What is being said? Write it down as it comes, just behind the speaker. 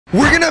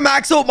We're gonna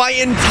max out my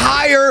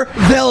entire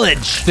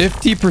village.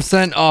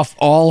 50% off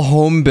all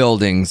home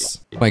buildings.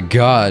 My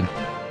God.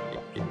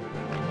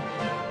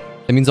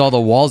 That means all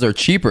the walls are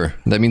cheaper.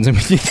 That means I'm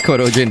gonna use code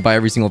OJ and buy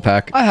every single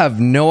pack. I have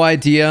no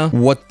idea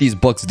what these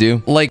books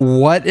do. Like,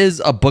 what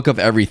is a book of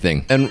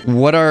everything? And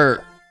what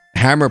are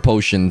hammer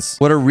potions?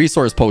 What are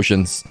resource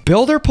potions?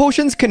 Builder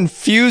potions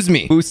confuse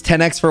me. Boost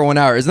 10x for 1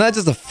 hour. Isn't that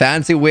just a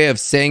fancy way of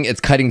saying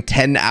it's cutting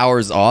 10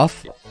 hours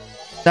off?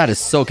 That is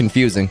so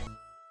confusing.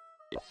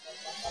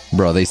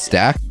 Bro, they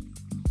stack?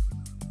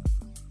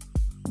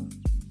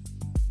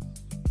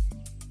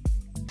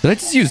 Did I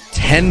just use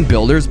 10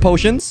 builder's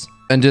potions?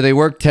 And do they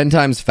work 10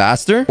 times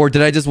faster? Or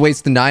did I just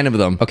waste 9 of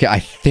them? Okay, I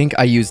think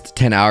I used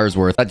 10 hours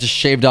worth. That just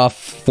shaved off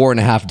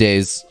 4.5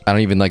 days. I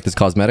don't even like this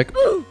cosmetic,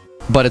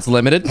 but it's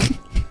limited.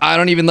 I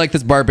don't even like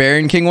this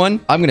Barbarian King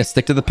one. I'm gonna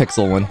stick to the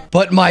Pixel one.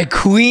 But my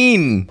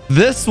queen,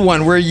 this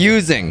one we're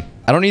using.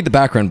 I don't need the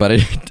background, but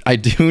I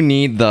do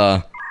need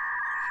the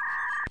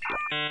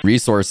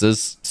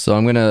resources. So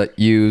I'm gonna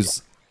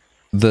use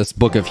this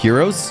Book of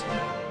Heroes.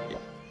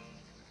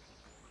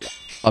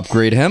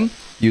 Upgrade him.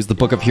 Use the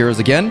Book of Heroes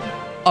again.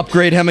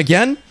 Upgrade him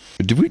again.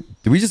 Did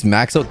we just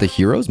max out the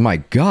heroes? My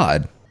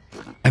God.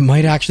 I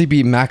might actually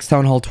be max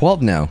Town Hall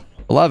 12 now.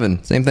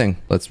 11, same thing.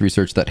 Let's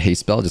research that haste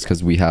spell just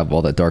because we have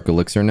all that dark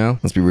elixir now.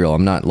 Let's be real,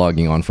 I'm not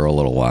logging on for a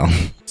little while.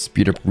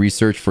 Speed up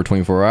research for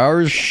 24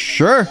 hours.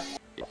 Sure.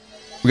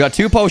 We got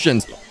 2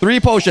 potions, 3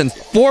 potions,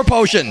 4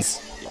 potions,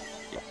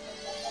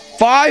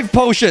 5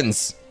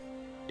 potions,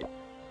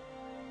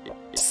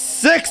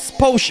 6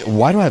 potions.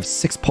 Why do I have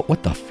 6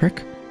 what the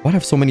frick? Why do I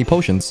have so many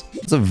potions?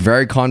 It's a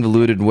very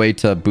convoluted way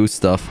to boost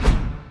stuff.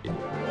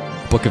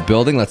 Book of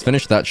Building. Let's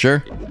finish that,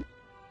 sure.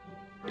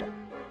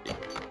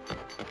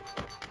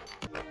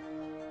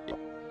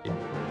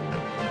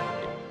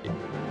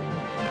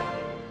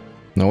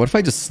 Now, what if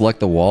I just select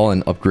the wall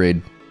and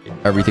upgrade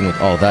everything with...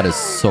 Oh, that is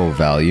so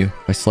value.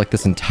 I select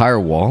this entire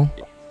wall.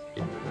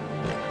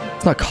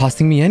 It's not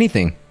costing me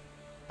anything.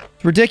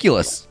 It's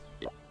ridiculous.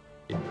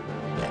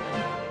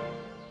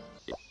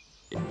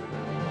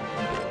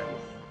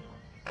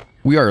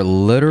 We are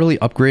literally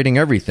upgrading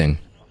everything.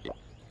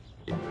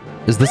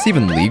 Is this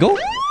even legal?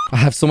 I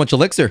have so much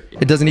elixir.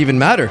 It doesn't even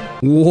matter.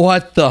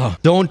 What the?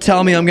 Don't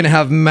tell me I'm gonna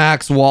have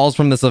max walls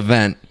from this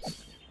event.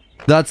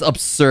 That's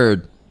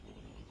absurd.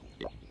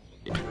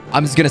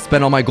 I'm just gonna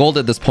spend all my gold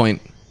at this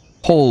point.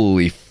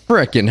 Holy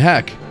frickin'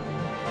 heck.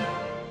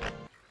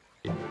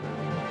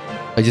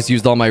 I just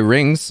used all my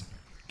rings.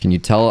 Can you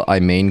tell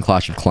I main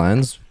Clash of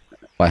Clans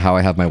by how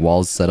I have my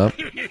walls set up?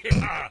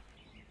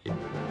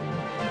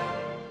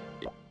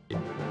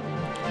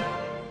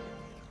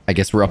 I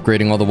guess we're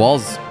upgrading all the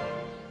walls.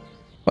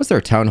 Was there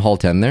a Town Hall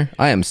 10 there?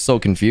 I am so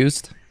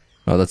confused.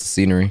 Oh, that's the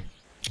scenery.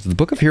 Is the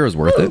Book of Heroes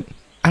worth it?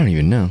 I don't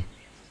even know.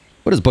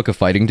 What does Book of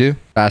Fighting do?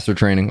 Faster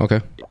training.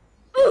 Okay.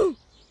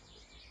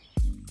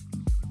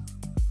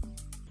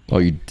 Oh,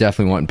 you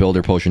definitely want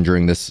Builder Potion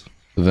during this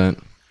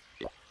event.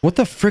 What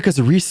the frick is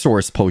a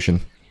Resource Potion?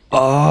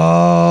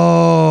 Oh.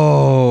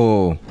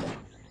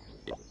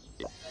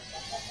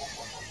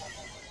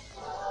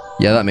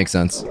 Yeah, that makes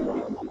sense.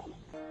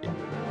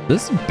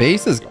 This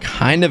base is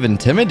kind of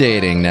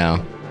intimidating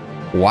now.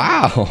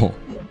 Wow.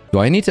 Do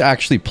I need to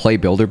actually play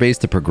Builder Base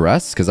to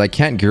progress? Because I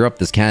can't gear up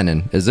this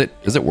cannon. Is it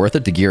worth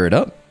it to gear it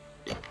up?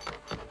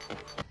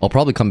 I'll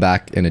probably come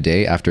back in a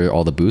day after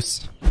all the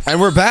boosts. And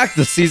we're back.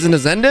 The season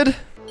has ended.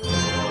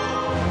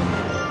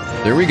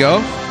 There we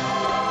go.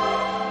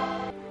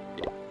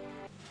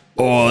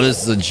 Oh,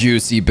 this is a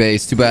juicy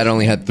base. Too bad I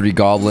only had 3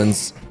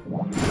 goblins.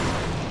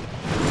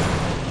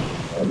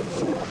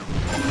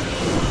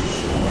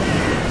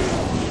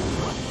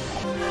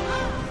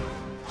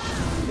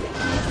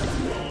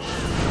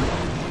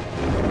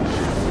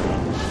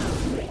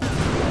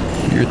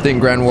 Your thing,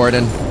 Grand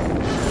Warden.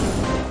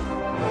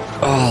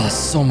 Oh,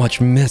 so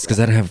much miss because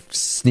I don't have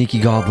sneaky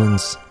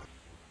goblins.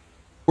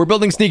 We're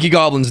building sneaky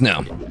goblins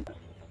now.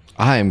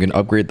 I am going to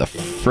upgrade the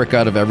frick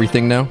out of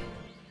everything now.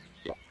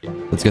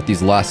 Let's get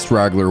these last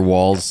straggler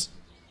walls.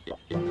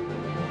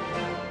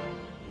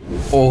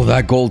 Oh,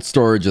 that gold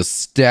storage is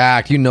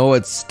stacked. You know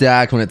it's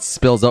stacked when it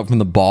spills out from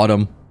the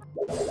bottom.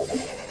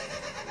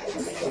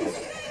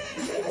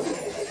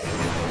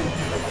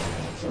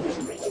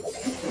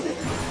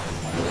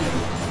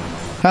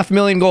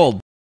 $500,000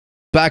 gold.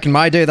 Back in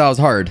my day, that was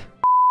hard.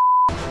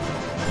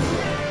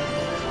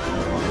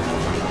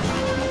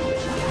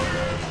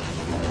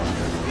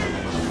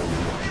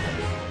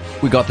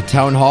 We got the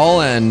Town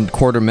Hall and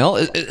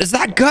 $250,000. Is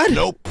that good?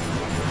 Nope.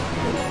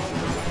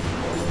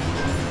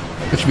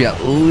 It should be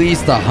at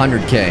least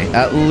 100K.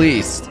 At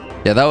least.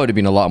 Yeah, that would have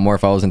been a lot more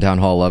if I was in Town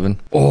Hall 11.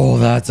 Oh,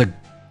 that's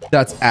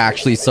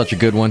actually such a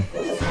good one.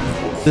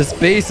 This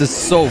base is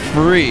so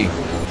free.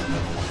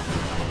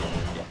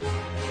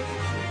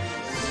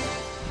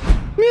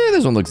 Yeah,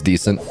 this one looks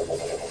decent.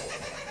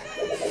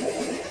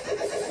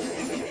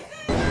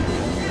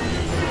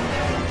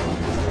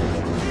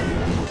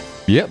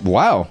 Yep,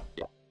 wow.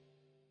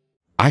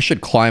 I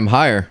should climb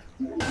higher.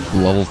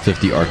 Level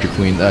 50 Archer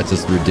Queen. That's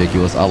just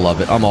ridiculous. I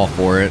love it. I'm all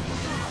for it.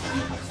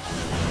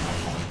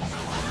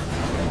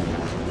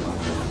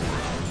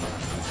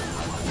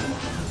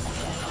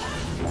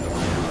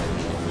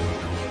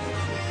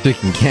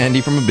 Picking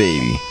candy from a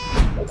baby.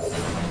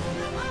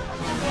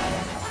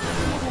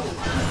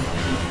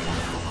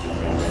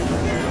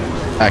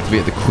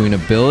 Activate the Queen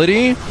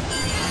ability.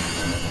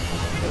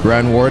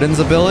 Grand Warden's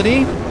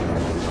ability.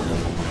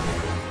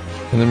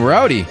 And then we're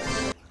outie.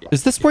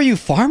 Is this where you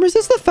farm? Is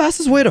this the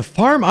fastest way to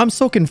farm? I'm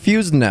so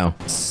confused now.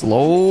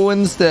 Slow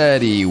and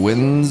steady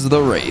wins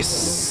the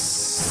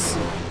race.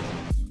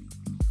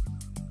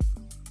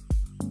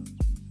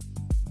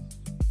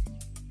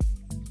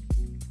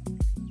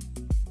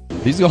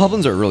 These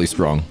goblins are really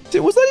strong.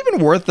 Dude, was that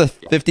even worth the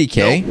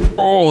 50k? Nope.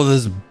 Oh,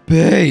 this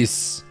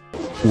base.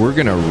 We're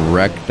gonna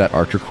wreck that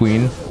Archer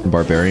Queen and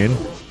Barbarian.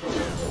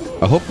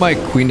 I hope my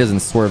queen doesn't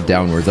swerve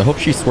downwards. I hope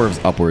she swerves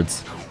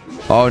upwards.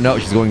 Oh, no,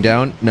 she's going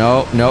down.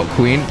 No, no,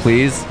 queen,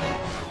 please.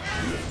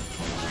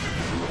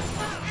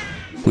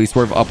 Please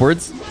swerve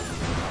upwards.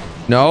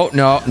 No,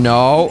 no,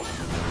 no.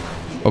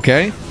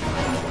 Okay.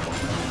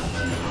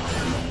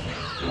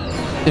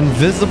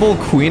 Invisible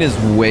queen is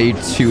way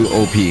too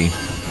OP.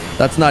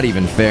 That's not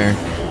even fair.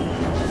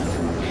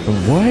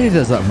 Why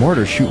does that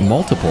mortar shoot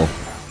multiple?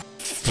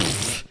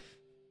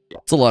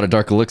 It's a lot of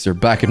dark elixir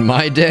back in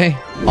my day.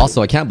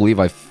 Also, I can't believe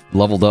I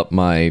leveled up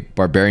my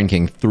Barbarian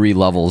King 3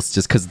 levels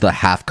just because of the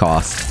half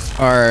cost.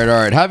 Alright,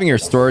 alright. Having your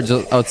storage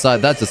outside,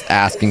 that's just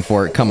asking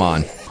for it. Come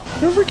on.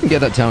 Whoever can get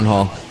that town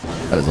hall.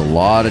 That is a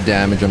lot of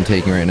damage I'm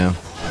taking right now.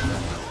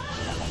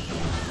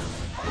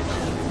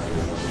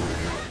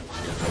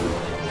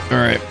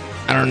 Alright.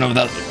 I don't know if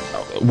that...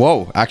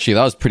 Whoa. Actually,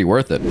 that was pretty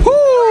worth it. Woo!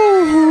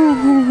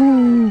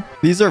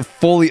 These are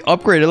fully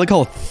upgraded. Look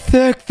how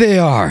thick they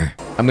are.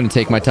 I'm going to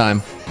take my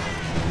time.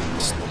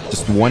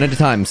 Just one at a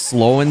time.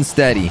 Slow and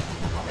steady.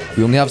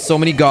 We only have so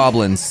many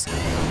goblins.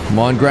 Come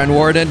on, Grand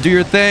Warden. Do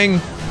your thing.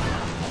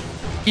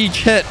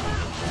 Each hit.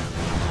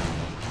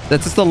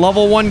 That's just a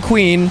level 1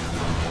 queen.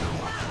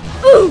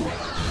 Woo!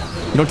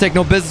 You don't take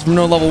no business from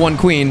no level 1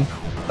 queen.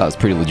 That was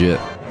pretty legit.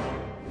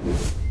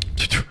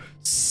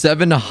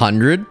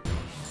 700?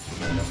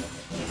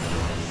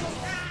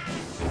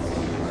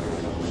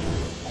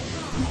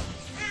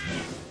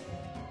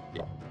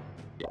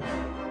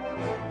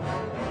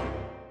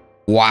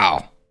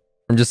 Wow.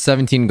 From just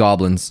 17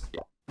 goblins.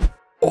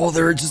 Oh,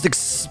 they're just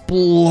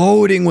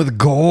exploding with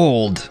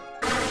gold.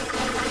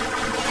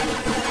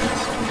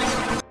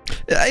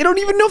 I don't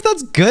even know if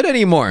that's good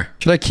anymore.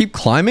 Should I keep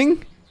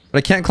climbing? But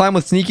I can't climb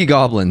with sneaky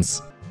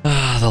goblins.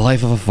 Ah, the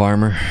life of a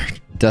farmer.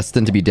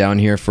 Destined to be down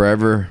here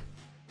forever.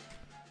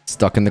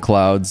 Stuck in the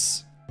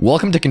clouds.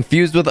 Welcome to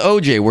Confused with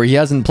OJ, where he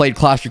hasn't played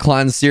Clash of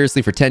Clans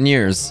seriously for 10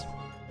 years.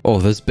 Oh,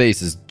 this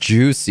base is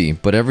juicy,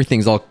 but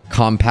everything's all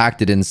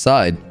compacted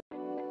inside.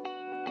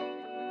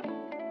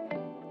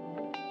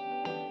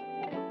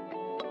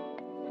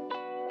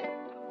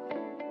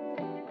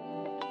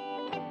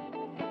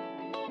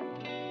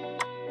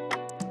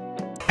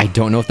 I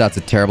don't know if that's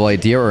a terrible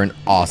idea or an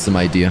awesome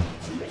idea.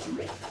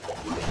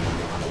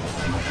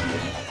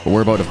 But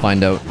we're about to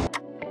find out.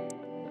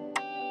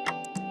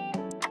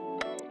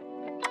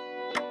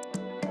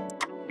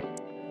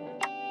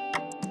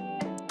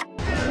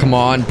 Come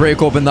on,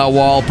 break open that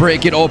wall.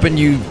 Break it open,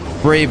 you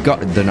brave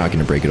god. They're not going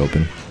to break it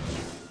open.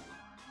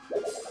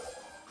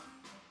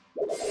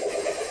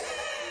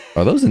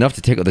 Are those enough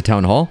to take out the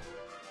town hall?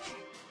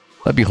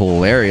 That'd be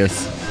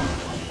hilarious.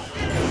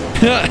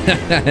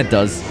 It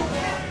does.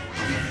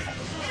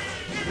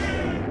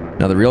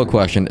 Now the real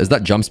question, is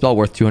that jump spell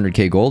worth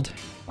 200k gold?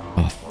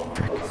 Oh,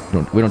 frick.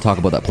 We don't talk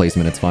about that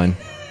placement, it's fine.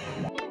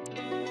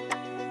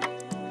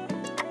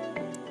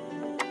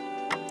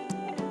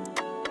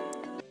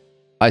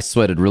 I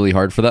sweated really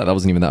hard for that. That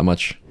wasn't even that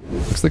much.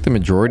 Looks like the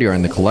majority are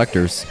in the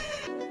collectors.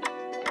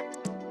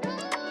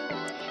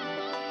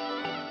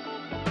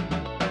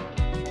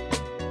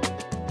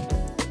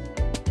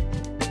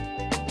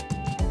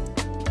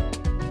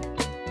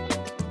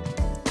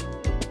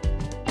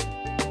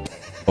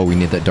 Oh, we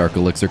need that dark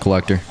elixir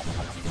collector.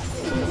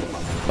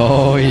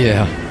 Oh,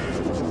 yeah.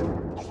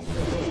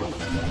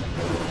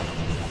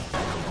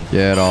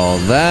 Get all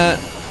that.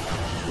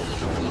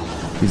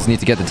 We just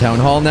need to get the town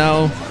hall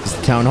now. Just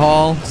the town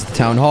hall. Just the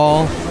town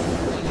hall.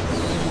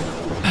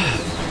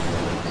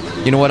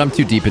 You know what? I'm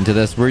too deep into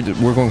this. We're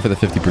going for the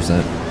 50%.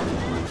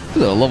 This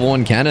is a level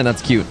 1 cannon.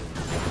 That's cute.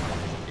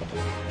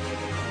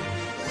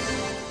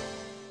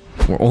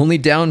 We're only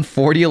down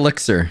 40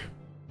 elixir.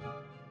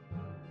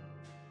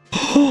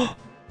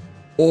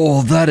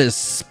 Oh, that is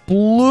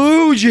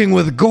splooging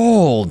with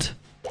gold.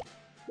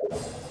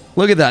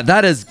 Look at that.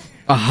 That is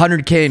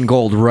 100k in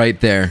gold right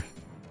there.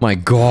 My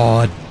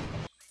god.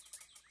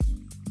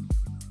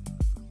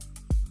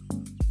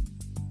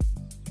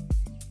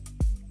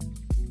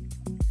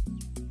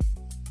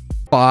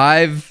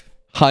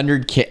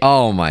 500k.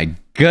 Oh my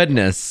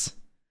goodness.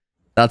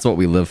 That's what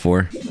we live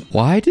for.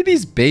 Why do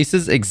these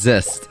bases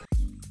exist?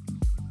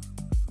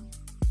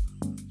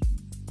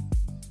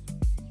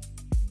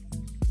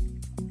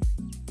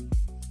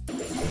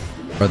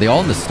 Are they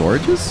all in the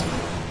storages?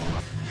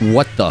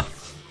 What the?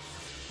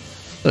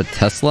 Is that a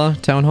Tesla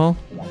town hall?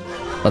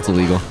 That's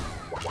illegal.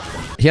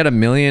 He had 1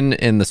 million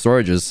in the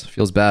storages.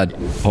 Feels bad.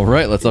 All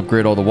right, let's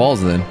upgrade all the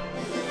walls then.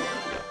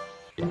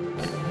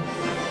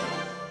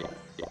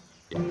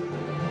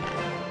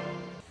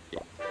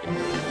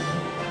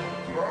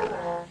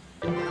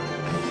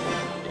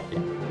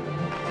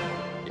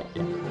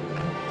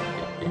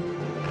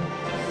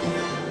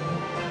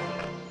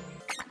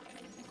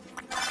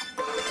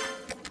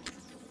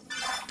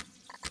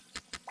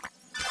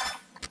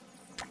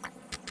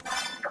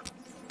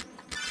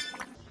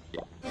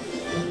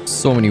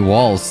 So many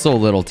walls, so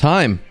little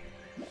time.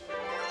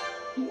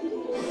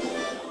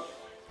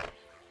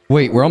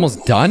 Wait, we're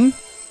almost done?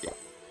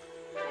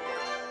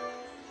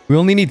 We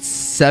only need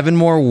 7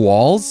 more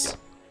walls?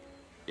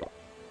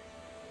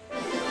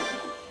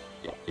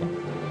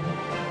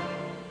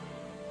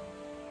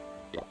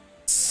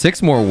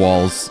 Six more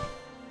walls.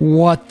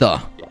 What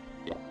the?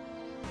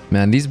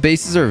 Man, these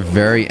bases are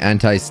very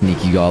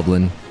anti-sneaky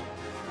goblin.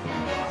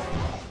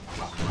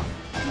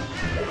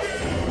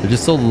 They're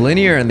just so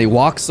linear and they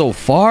walk so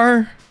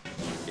far.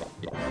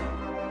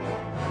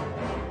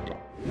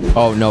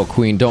 Oh no,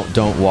 queen,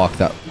 don't walk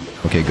that.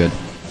 Okay, good.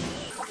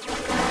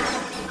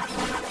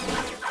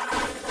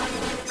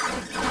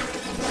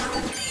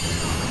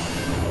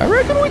 I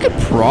reckon we could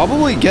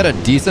probably get a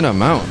decent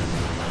amount.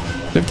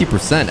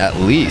 50% at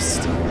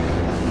least.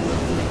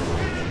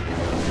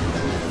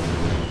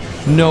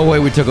 No way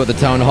we took out the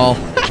town hall.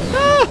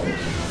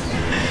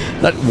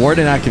 That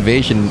warden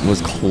activation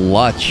was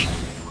clutch.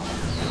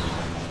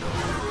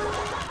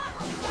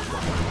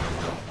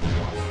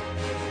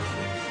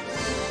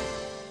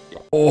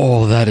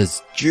 Oh, that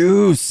is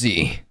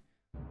juicy.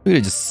 Look at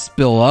it just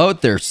spill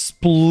out there,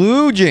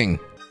 splooging.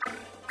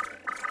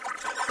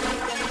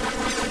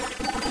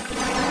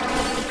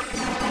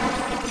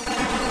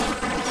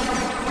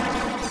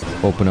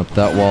 Open up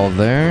that wall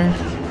there.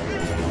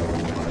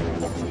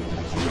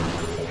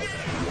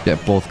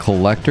 Get both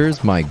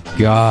collectors. My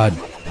God.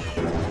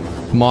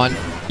 Come on.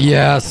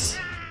 Yes.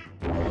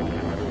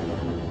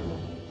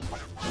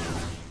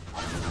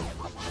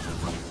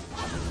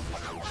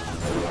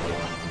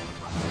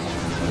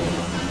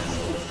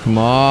 Come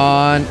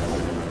on.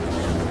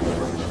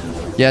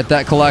 Get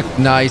that collect.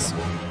 Nice.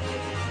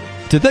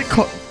 Did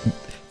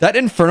that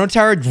Inferno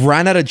Tower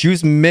ran out of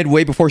juice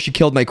midway before she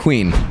killed my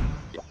queen.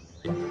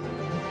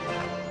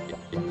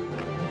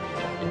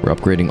 We're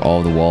upgrading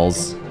all the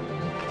walls.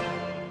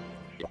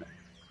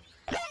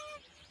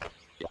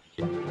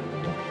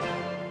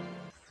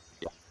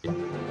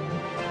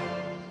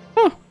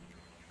 Huh.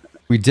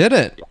 We did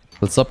it.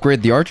 Let's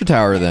upgrade the Archer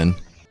Tower then.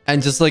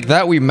 And just like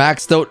that, we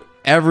maxed out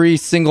every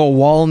single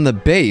wall in the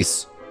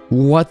base.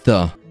 What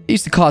the? It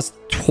used to cost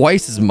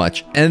twice as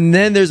much. And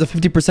then there's a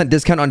 50%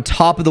 discount on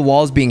top of the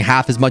walls being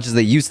half as much as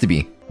they used to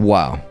be.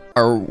 Wow.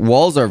 Our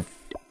walls are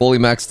fully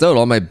maxed out.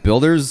 All my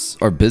builders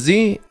are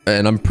busy.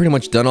 And I'm pretty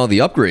much done all the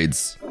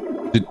upgrades.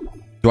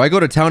 Do I go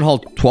to Town Hall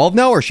 12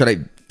 now? Or should I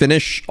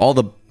finish all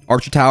the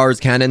Archer Towers,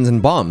 cannons,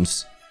 and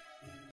bombs?